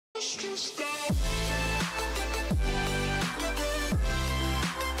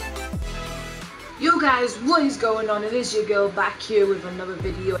Yo guys, what is going on? It is your girl back here with another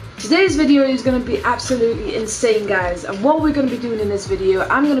video. Today's video is going to be absolutely insane, guys, and what we're going to be doing in this video,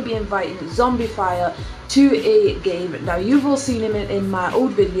 I'm going to be inviting ZOMBIEFIRE to a game. Now, you've all seen him in my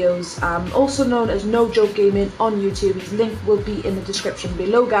old videos, also known as No Joke Gaming on YouTube. His link will be in the description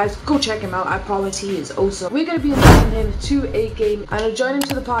below, guys. Go check him out. I promise he is awesome. We're going to be inviting him to a game, and I'll join him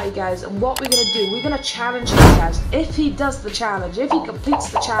to the party, guys. And what we're going to do, we're going to challenge him, guys. If he does the challenge, if he completes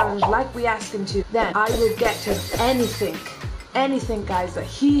the challenge like we asked him to, then I will get him anything, guys, that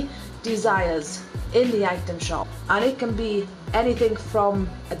he desires in the item shop. And it can be anything from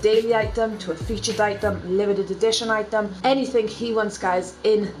a daily item to a featured item, limited edition item, anything he wants, guys,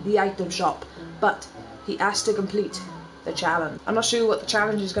 in the item shop. But he has to complete the challenge. I'm not sure what the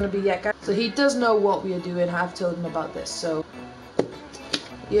challenge is going to be yet, guys, so he does know what we are doing. I've told him about this. So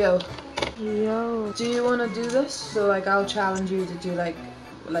yo, do you want to do this? So like, I'll challenge you to do like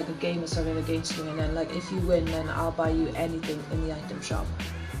a game or something against me, and then like if you win, then I'll buy you anything in the item shop.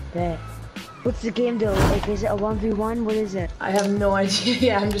 Bet. What's the game though? Like, is it a 1v1? What is it? I have no idea.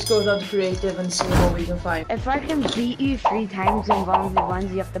 Yeah, I'm just going on to creative and seeing what we can find. If I can beat you 3 times in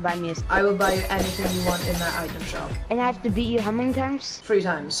 1v1s, you have to buy me a stick. I will buy you anything you want in that item shop. And I have to beat you how many times? 3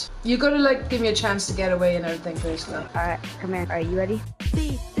 times. You gotta like give me a chance to get away and everything first though. Alright, come here. Alright, you ready?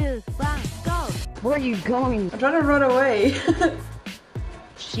 3, 2, 1, go! Where are you going? I'm trying to run away.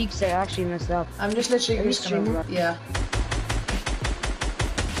 Cheeks are actually messed up. I'm just literally just gonna run. Yeah.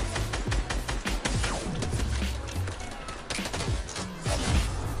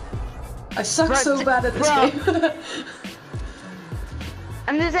 I suck so bad at this game.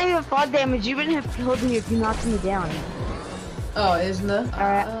 I'm just saying with fall damage, you wouldn't have killed me if you knocked me down. Oh, isn't it?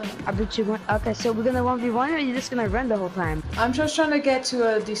 Alright, I bet you went. Okay, so we're gonna 1v1 or are you just gonna run the whole time? I'm just trying to get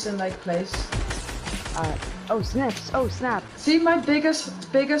to a decent like place. Alright. Oh snaps! Oh snap! See, my biggest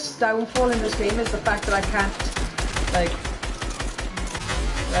downfall in this game is the fact that I can't like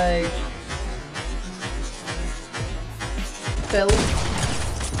build.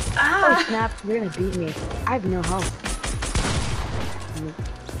 Ah! Oh snap! You're gonna beat me. I have no health.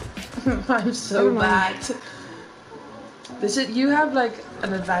 I'm so bad. You have like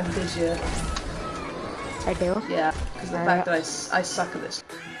an advantage here. I do? Yeah, because the fact that I suck at this.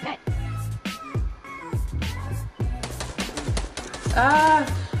 Ah!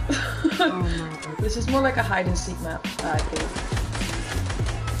 Oh my. This is more like a hide and seek map, I think.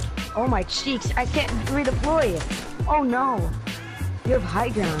 Oh my cheeks! I can't redeploy. Oh no! You have high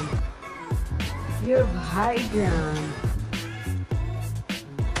ground. You have high ground.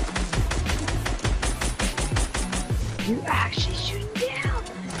 You actually shooting down.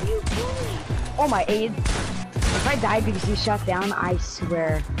 You bully. Oh my aid. If I die because you shot down, I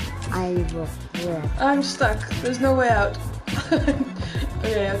swear I will flip. I'm stuck. There's no way out.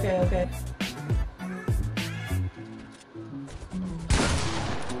 Okay.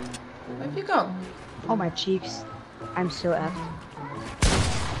 Where have you gone? Oh my cheeks. I'm so effed.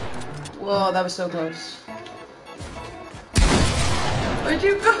 Whoa, that was so close. Where'd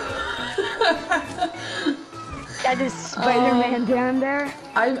you go? That is Spider-Man down there.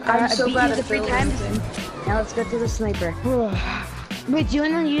 I'm so bad at 3 times. Now let's go to the sniper. Wait, do you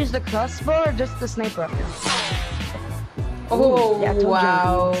want to use the crossbow or just the sniper? Oh, yeah,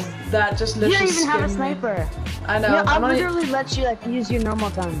 wow. That just literally You don't even have a sniper. I know. Yeah, I'll literally let you like use your normal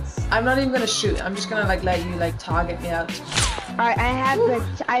guns. I'm not even gonna shoot. I'm just gonna like let you like target me out. Alright,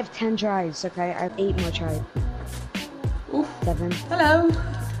 I have 10 tries, okay? I have 8 more tries. Oof. 7. Hello.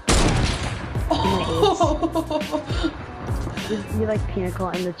 Oh. You like pinnacle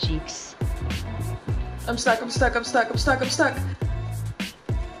in the cheeks. I'm stuck.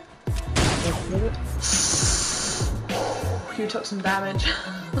 You took some damage.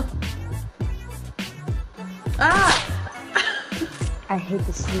 Ah! I hate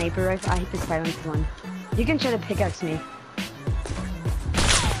the sniper rifle. I hate the silenced one. You can try to pickaxe me.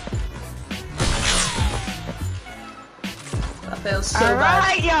 That feels so bad.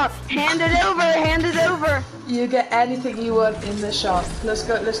 Alright, yo! Hand it over! You get anything you want in the shop. Let's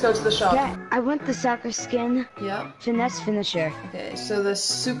go to the shop. Yeah, I want the soccer skin. Yeah. Finesse finisher. Okay, so the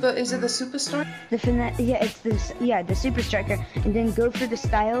is it the super store? The finesse, yeah, it's this, yeah, the super striker, and then go for the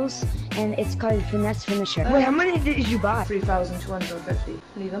styles, and it's called finesse finisher. Wait, how many did you buy? 3,250.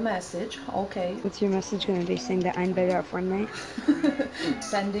 Leave a message. Okay. What's your message gonna be? Saying that I'm better at FORTNITE?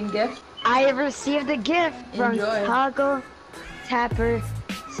 Sending gift. I have received a gift from Enjoy. Toggle Tapper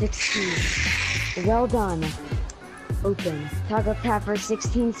 16. Well done. Open. Toggle Tapper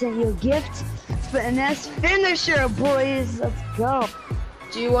 16 sent you a gift. Finesse finisher, boys. Let's go.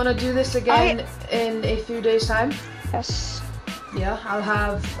 Do you want to do this again in a few days' time? Yes. Yeah, I'll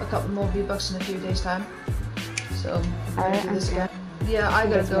have a couple more V-Bucks in a few days' time. So, I'm gonna do this again. Yeah, I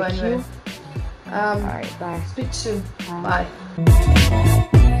gotta go anyway. Alright, bye. Speak soon. Bye. Bye.